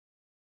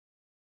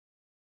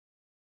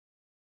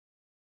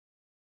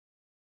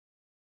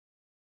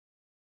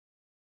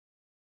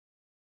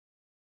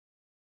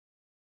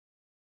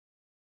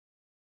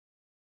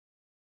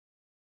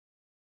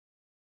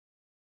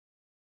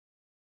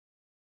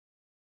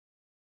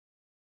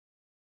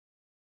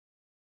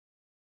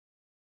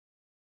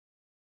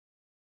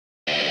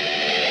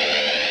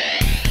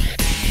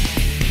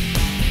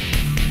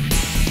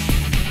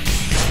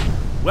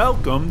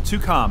Welcome to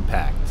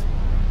Compact.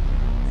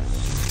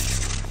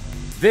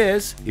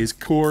 This is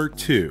Core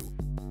 2.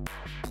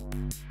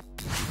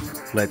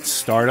 Let's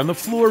start on the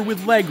floor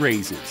with leg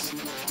raises.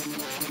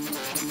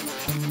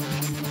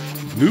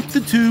 Loop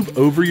the tube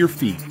over your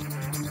feet.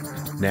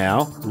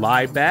 Now,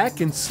 lie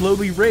back and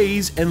slowly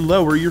raise and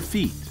lower your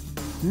feet,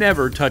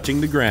 never touching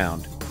the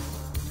ground.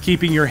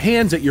 Keeping your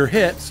hands at your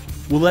hips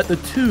will let the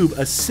tube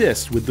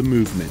assist with the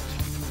movement.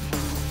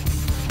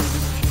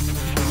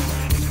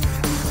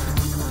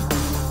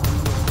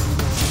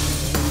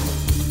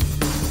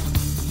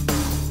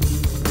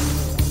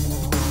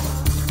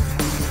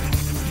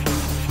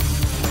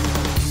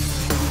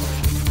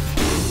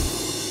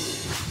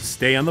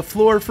 Stay on the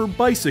floor for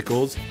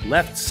bicycles,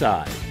 left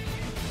side.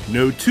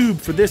 No tube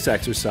for this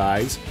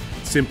exercise.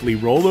 Simply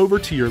roll over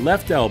to your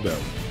left elbow.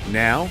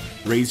 Now,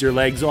 raise your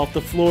legs off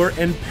the floor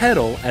and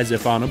pedal as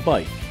if on a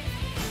bike.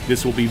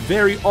 This will be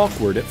very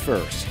awkward at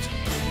first.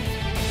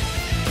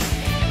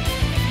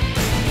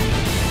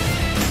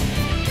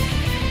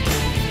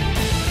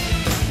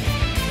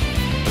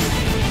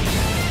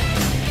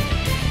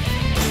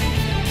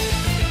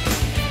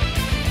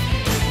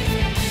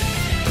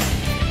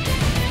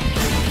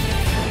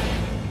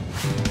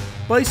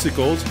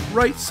 Bicycles,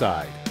 right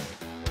side.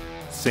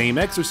 Same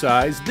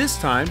exercise, this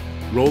time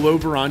roll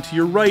over onto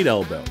your right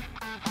elbow.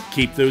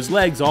 Keep those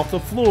legs off the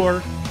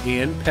floor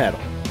and pedal.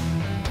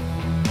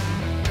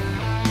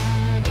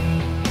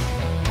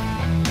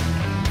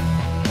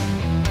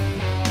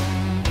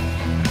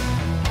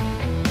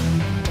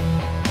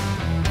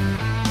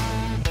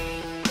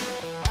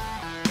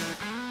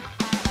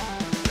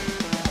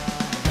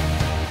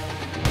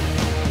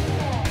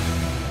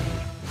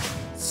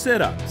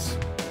 Sit-ups.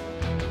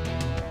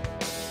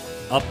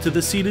 Up to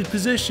the seated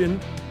position.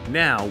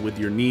 Now, with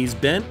your knees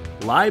bent,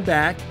 lie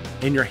back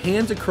and your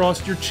hands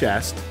across your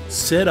chest,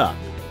 sit up.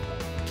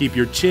 Keep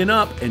your chin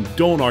up and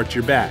don't arch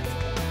your back.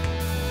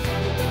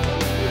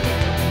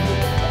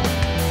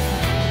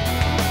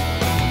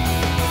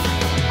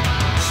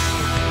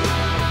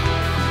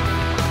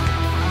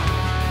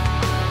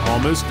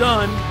 Almost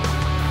done.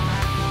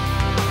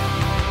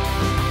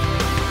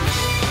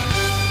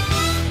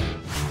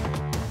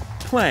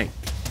 Plank.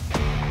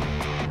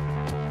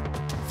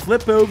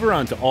 Flip over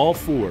onto all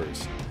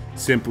fours.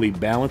 Simply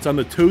balance on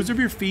the toes of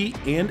your feet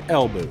and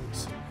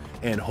elbows.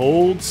 And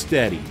hold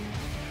steady.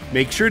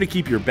 Make sure to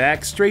keep your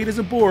back straight as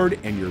a board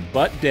and your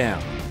butt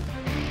down.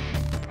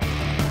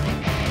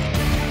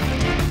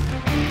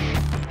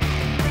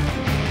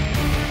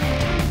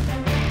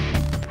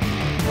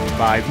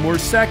 Five more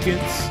seconds.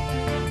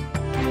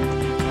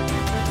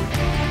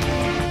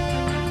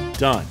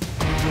 Done.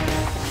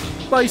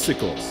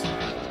 Bicycles.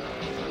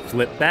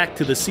 Flip back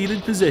to the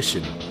seated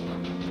position.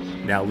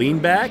 Now lean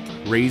back,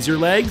 raise your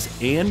legs,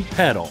 and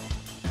pedal.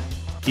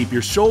 Keep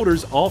your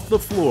shoulders off the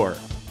floor.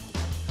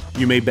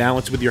 You may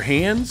balance with your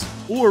hands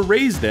or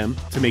raise them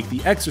to make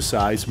the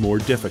exercise more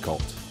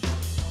difficult.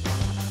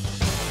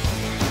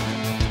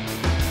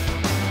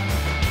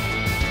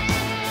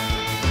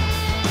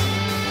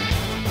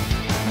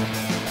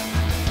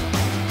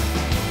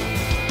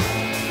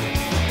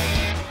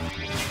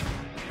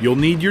 You'll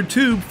need your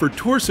tube for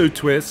torso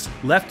twists,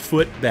 left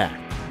foot back.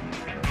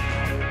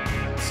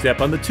 Step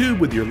on the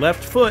tube with your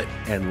left foot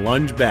and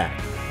lunge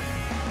back.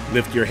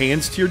 Lift your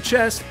hands to your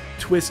chest,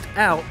 twist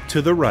out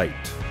to the right.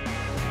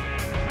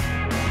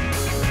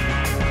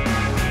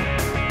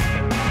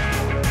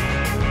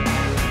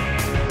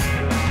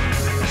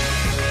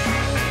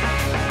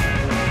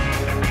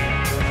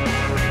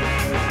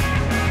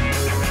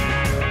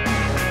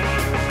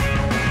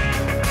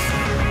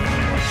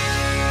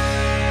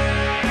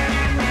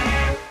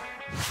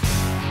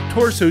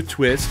 Torso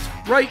twist,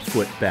 right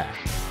foot back.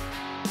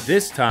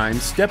 This time,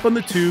 step on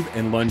the tube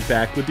and lunge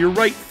back with your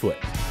right foot.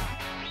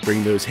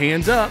 Bring those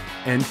hands up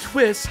and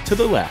twist to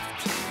the left.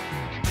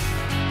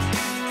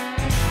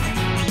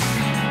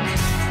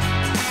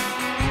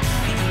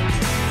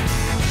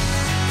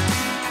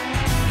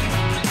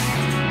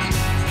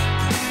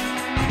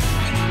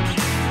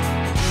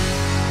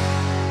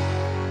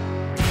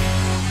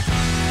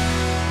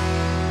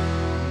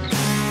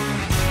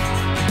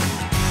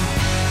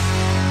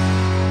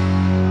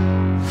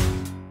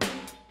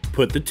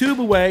 Put the tube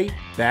away,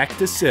 back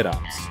to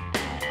sit-ups.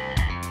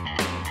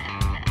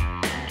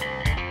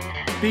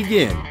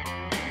 Begin.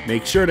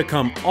 Make sure to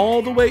come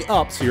all the way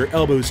up so your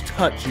elbows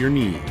touch your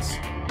knees.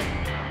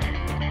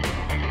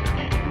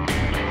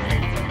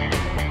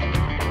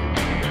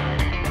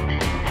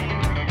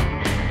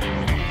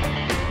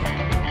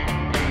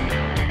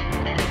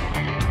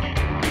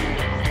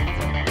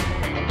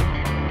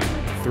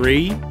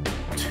 Three,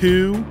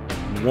 two,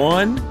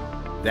 one.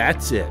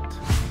 That's it.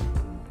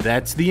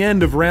 That's the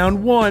end of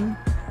round one.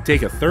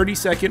 Take a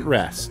 30-second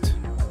rest.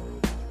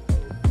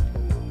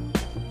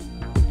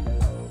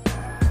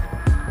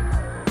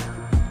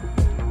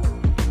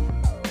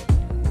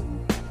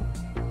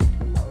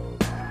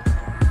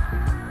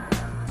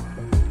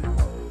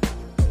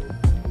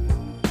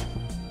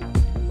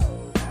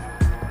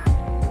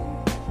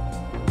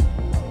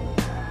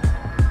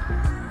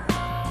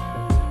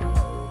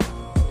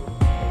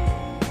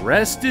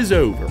 rest is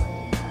over.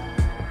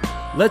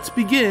 Let's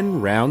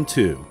begin round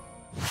 2.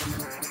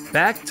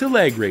 Back to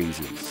leg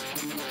raises.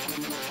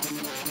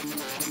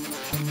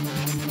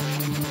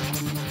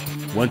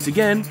 Once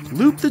again,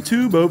 loop the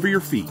tube over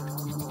your feet.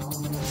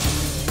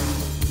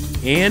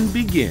 And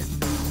begin.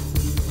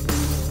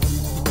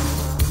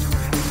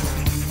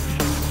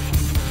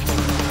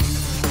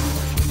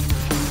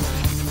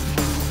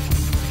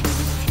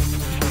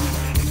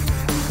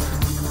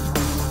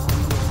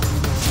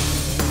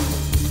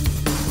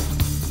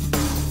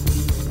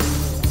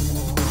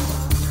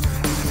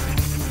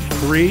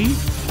 Three,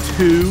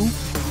 2,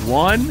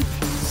 1,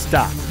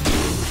 stop.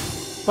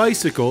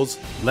 Bicycles,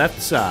 left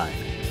side.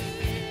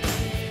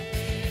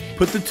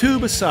 Put the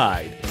tube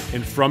aside,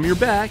 and from your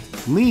back,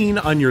 lean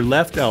on your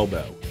left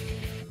elbow.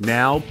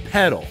 Now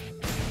pedal.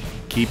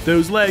 Keep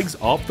those legs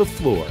off the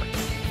floor.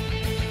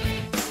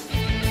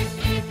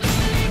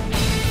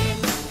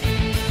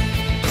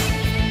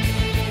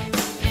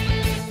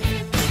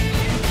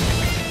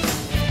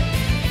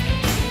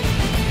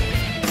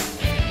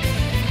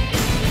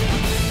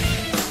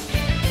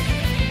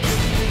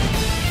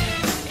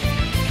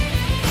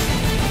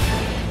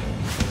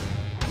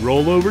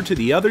 Roll over to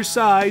the other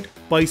side,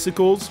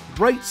 bicycles,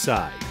 right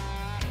side.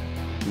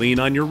 Lean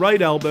on your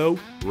right elbow,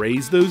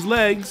 raise those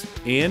legs,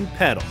 and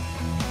pedal.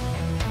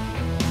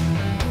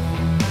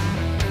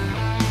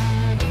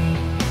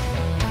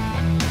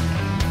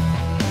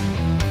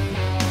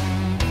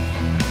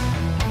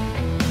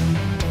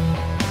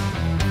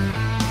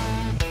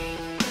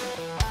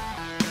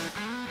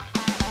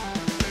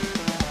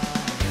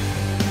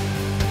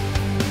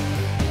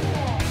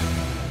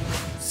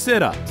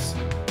 Sit-ups.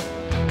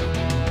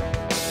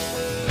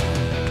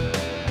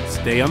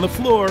 Stay on the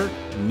floor,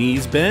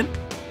 knees bent,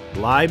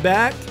 lie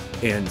back,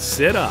 and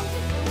sit up.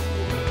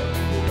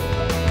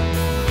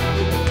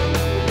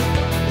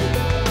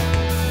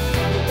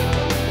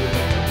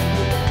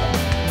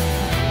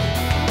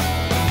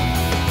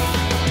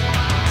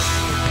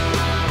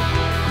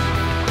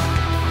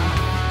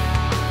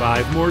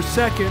 Five more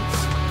seconds.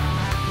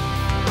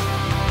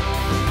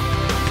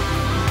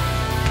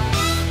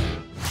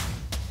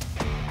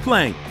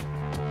 Plank.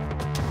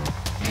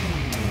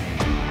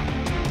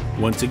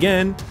 Once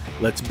again,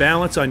 let's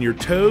balance on your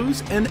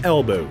toes and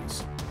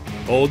elbows.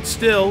 Hold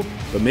still,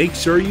 but make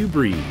sure you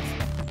breathe.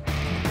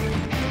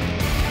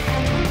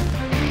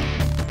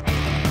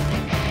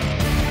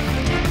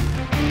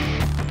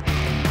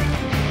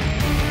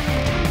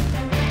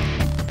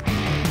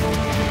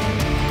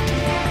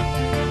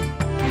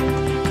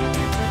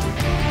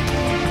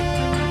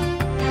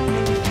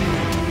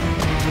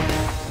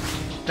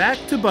 Back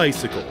to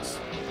bicycles.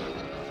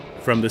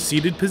 From the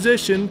seated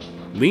position,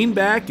 lean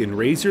back and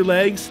raise your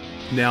legs.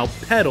 Now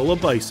pedal a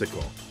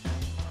bicycle.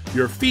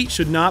 Your feet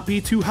should not be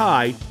too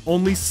high,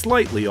 only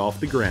slightly off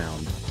the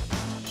ground.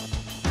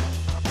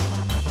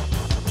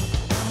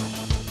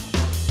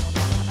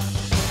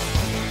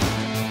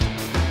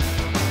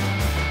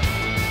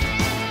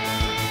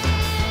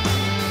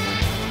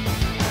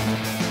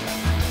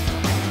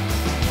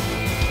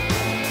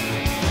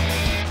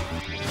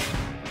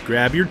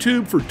 Grab your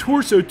tube for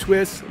torso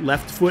twists,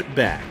 left foot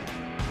back.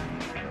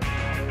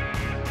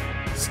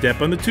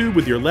 Step on the tube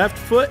with your left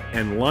foot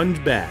and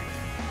lunge back.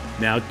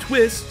 Now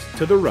twist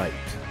to the right.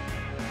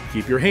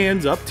 Keep your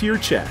hands up to your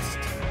chest.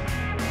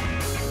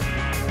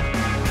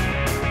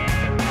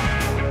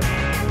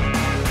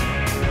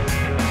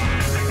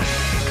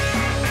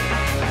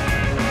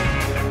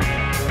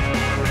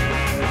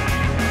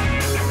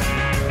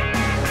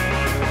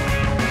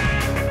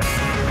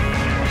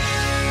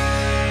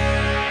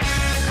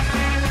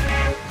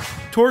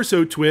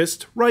 Torso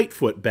twist, right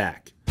foot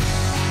back.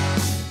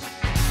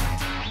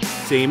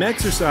 Same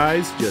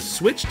exercise, just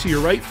switch to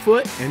your right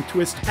foot and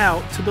twist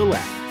out to the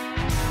left.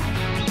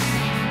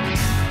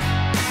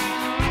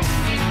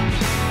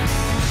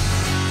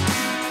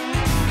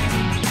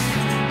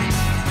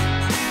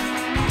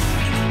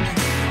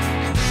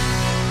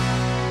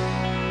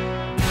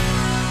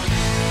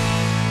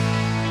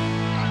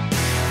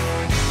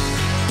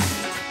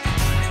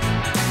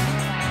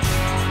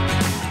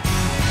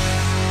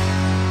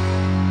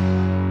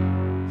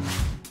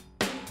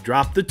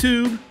 Drop the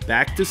tube,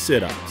 back to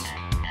sit-ups.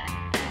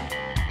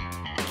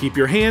 Keep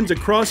your hands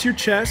across your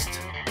chest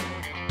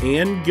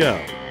and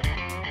go.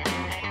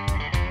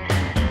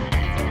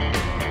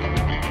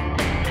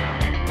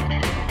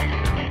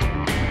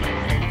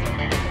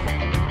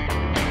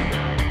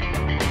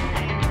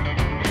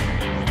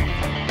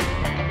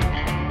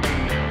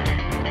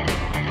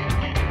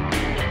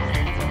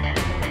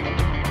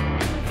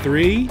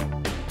 Three,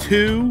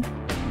 2,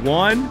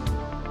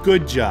 1,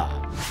 good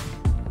job.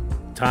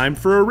 Time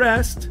for a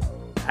rest,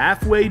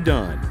 halfway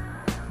done.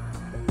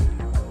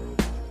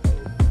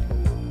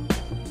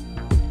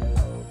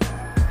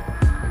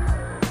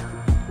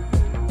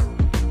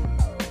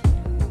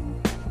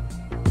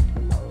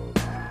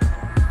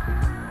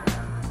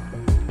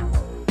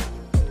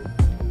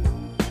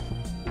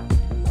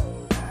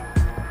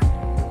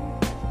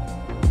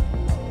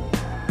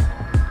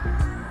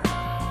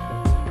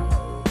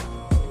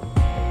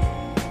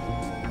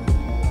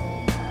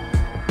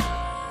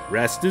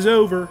 Rest is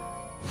over.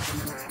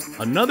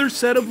 Another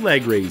set of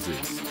leg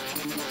raises.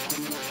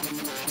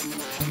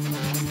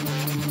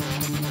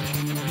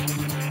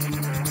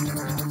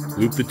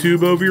 Loop the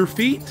tube over your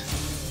feet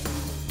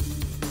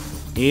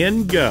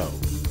and go.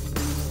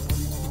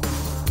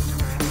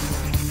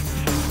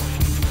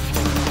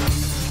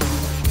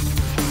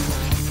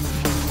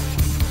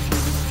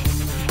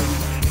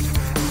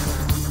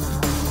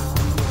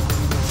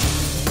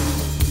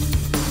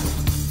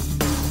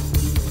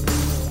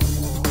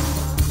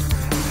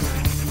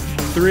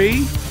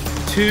 Three,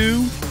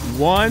 two,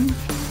 one,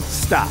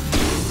 stop.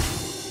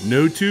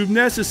 No tube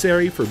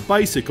necessary for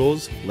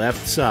bicycles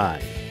left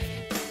side.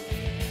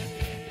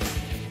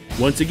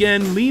 Once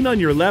again, lean on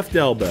your left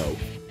elbow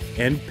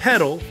and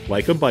pedal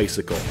like a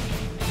bicycle.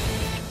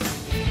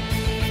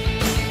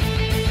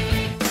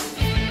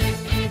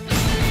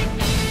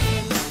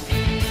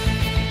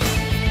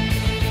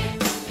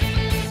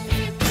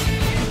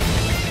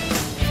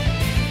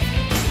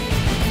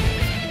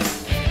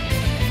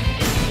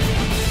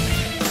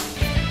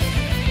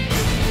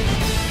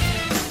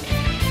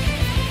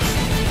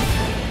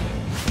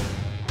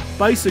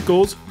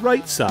 Bicycles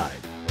right side.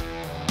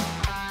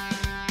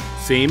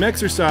 Same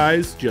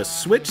exercise,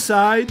 just switch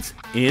sides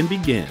and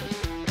begin.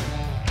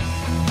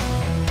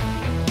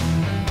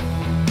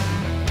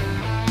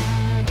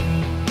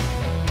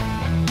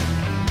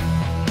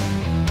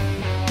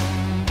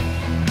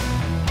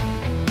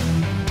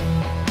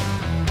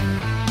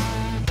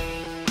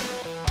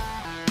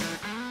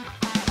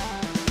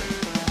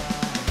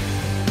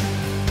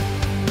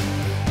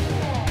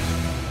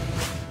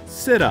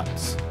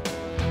 Sit-ups.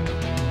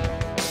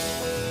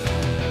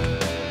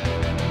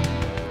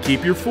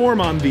 Keep your form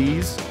on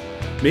these.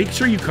 Make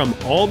sure you come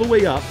all the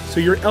way up so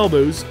your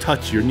elbows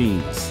touch your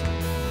knees.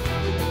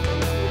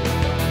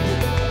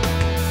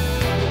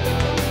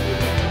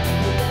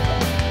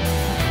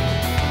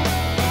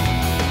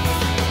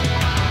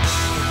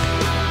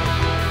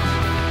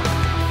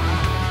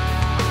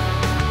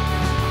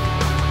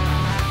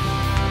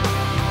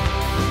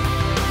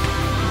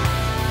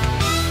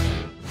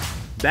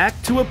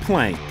 Back to a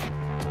plank.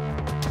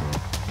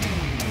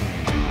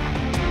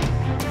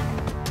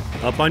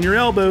 Up on your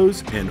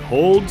elbows and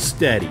hold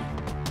steady.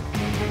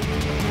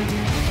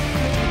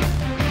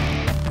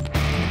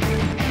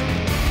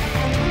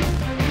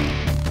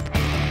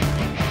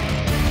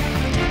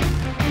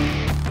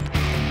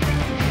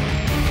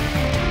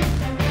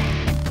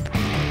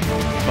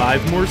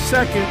 Five more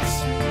seconds.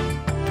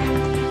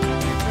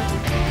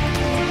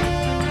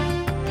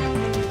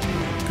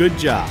 Good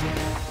job.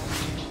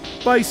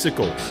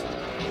 Bicycles.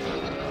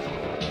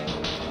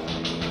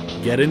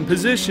 Get in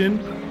position,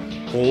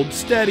 hold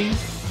steady,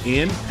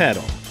 and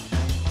pedal.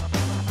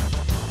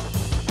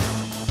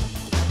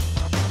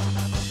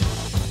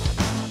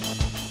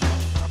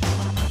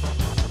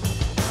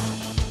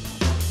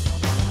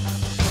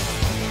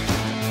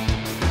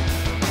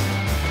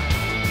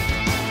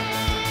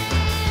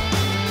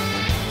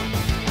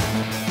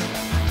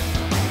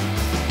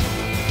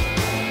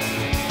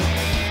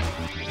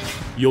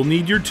 You'll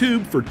need your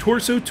tube for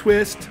torso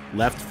twist,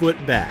 left foot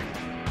back.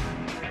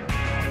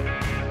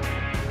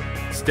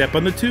 Step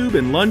on the tube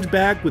and lunge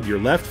back with your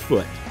left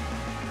foot.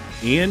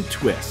 And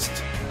twist.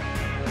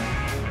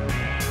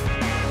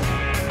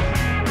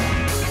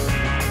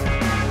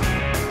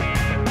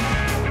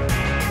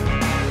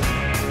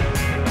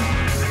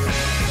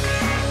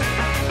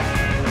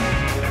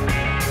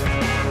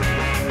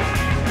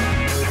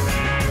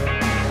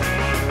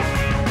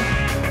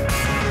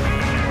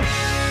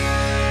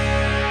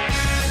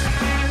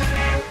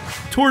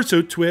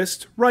 Torso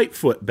twist, right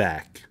foot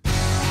back.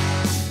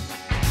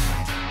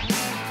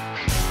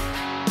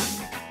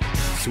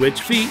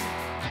 Switch feet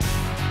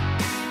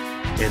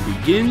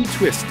and begin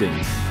twisting.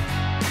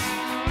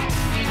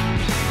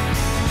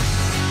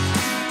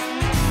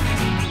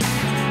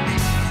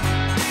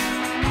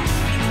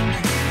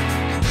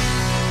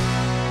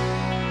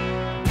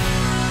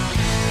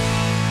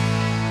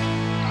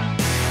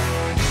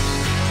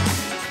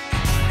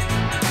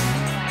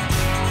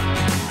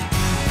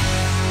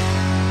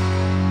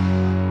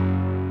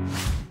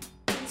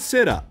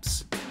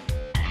 Sit-ups.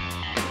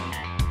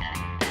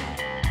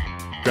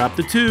 Drop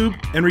the tube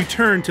and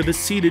return to the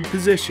seated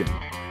position.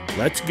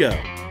 Let's go.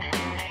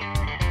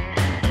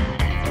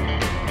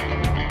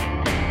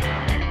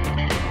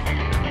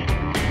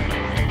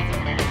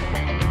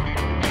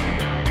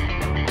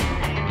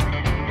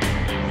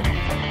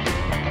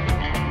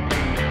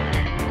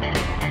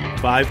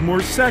 Five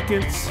more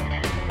seconds.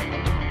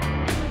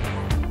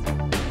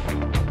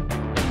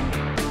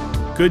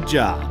 Good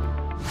job.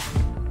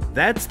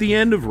 That's the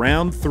end of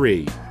round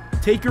 3.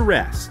 Take a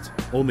rest.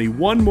 Only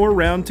one more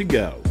round to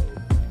go.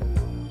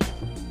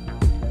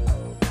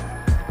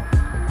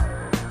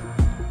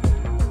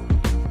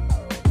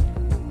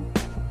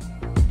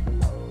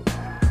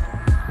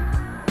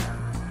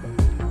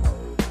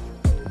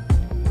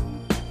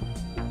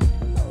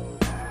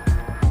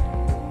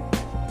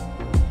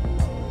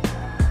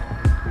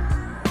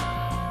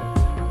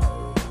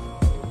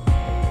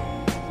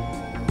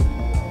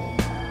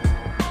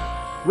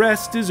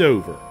 Rest is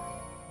over.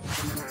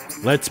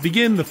 Let's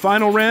begin the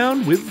final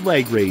round with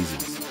leg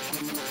raises.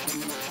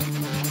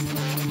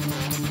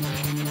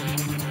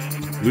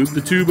 Loop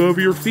the tube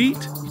over your feet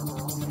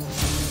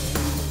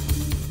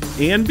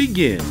and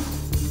begin.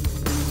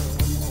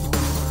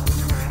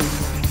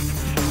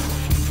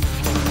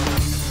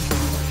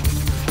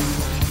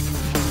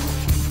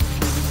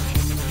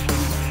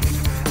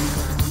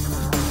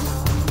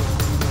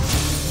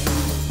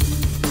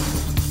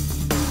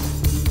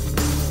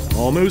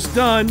 Almost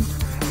done.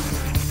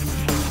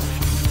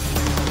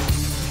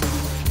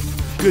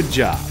 Good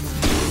job.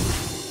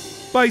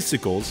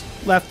 Bicycles,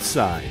 left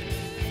side.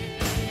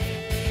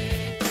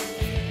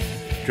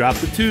 Drop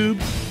the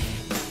tube,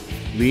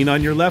 lean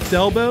on your left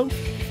elbow,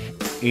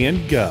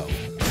 and go.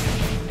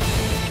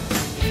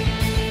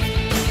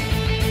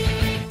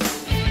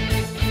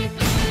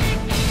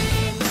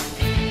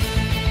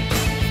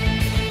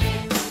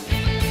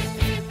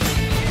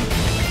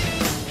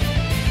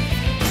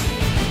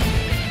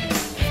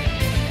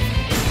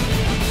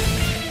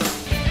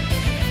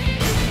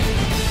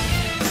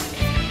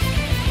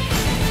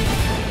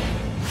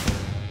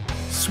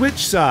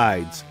 Switch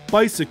sides,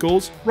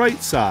 bicycles,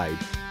 right side.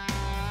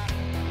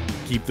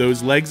 Keep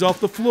those legs off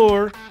the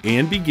floor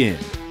and begin.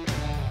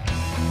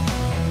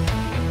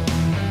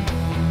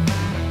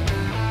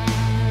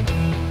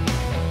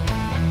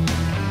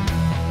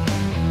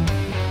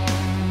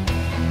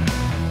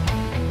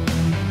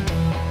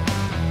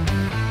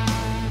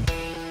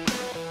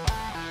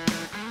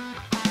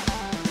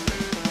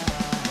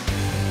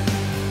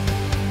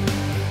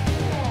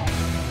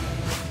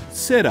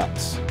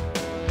 Sit-ups.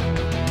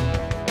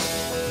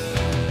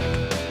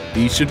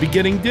 These should be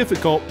getting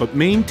difficult, but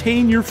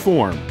maintain your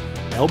form.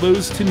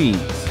 Elbows to knees.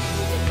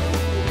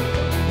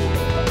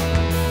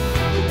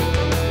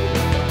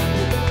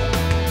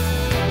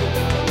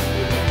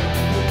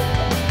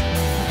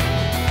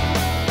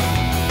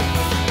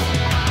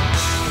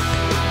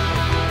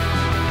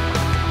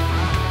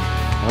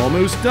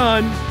 Almost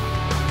done.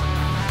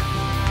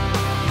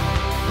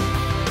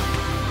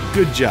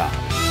 Good job.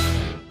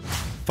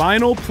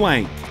 Final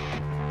plank.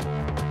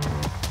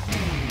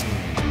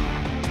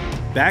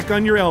 Back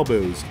on your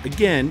elbows.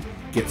 Again,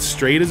 get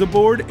straight as a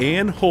board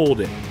and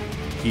hold it.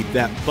 Keep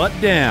that butt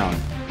down.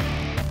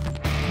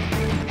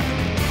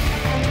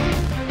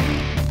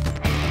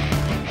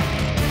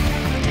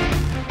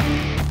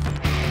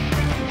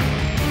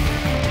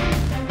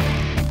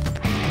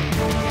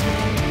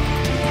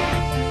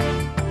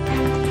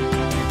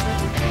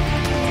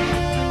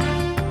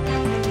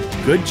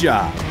 Good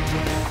job.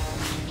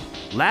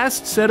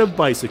 Last set of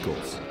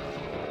bicycles.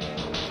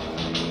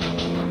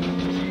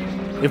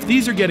 If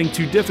these are getting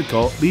too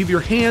difficult, leave your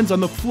hands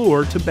on the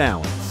floor to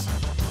balance.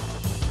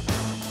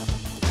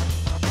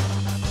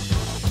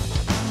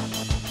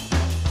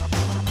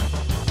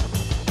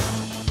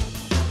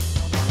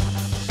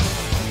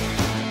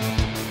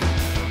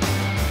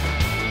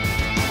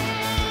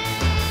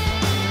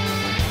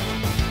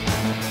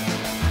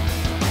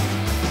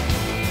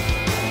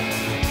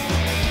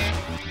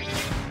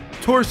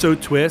 Torso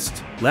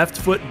twist, left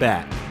foot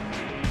back.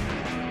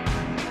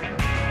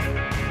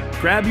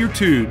 Grab your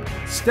tube,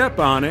 step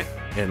on it,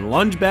 and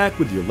lunge back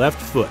with your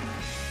left foot.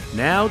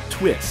 Now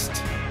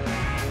twist.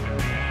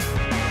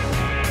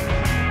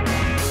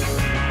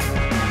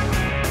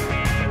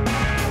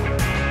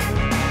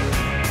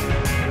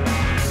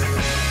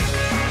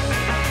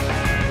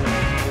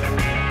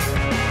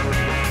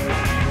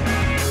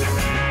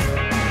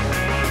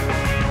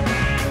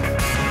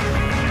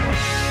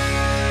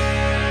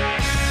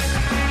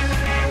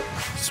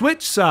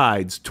 Switch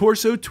sides,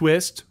 torso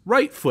twist,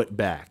 right foot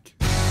back.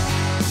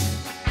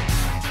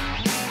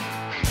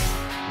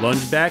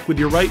 Lunge back with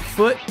your right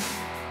foot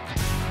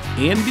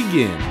and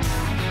begin.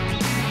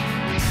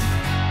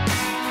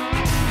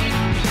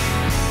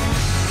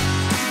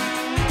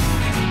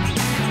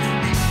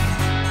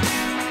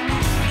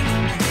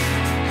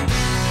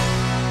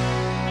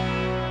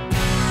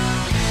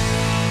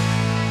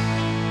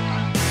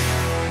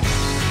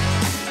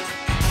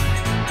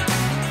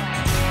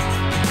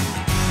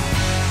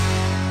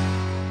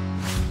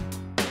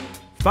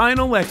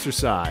 Final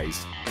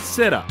exercise,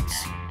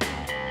 sit-ups.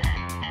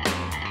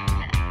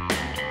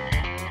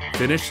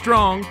 Finish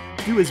strong,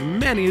 do as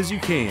many as you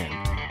can.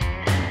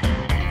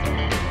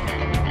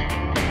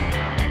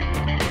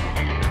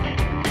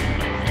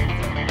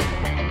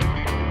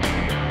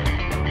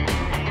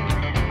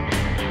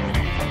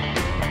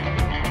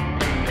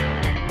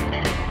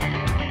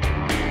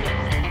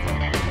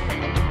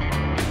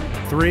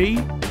 Three,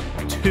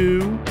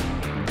 2,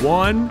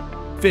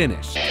 1,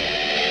 finish.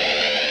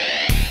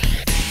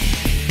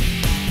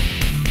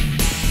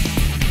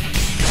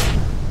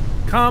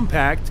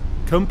 Compact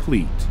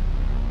complete.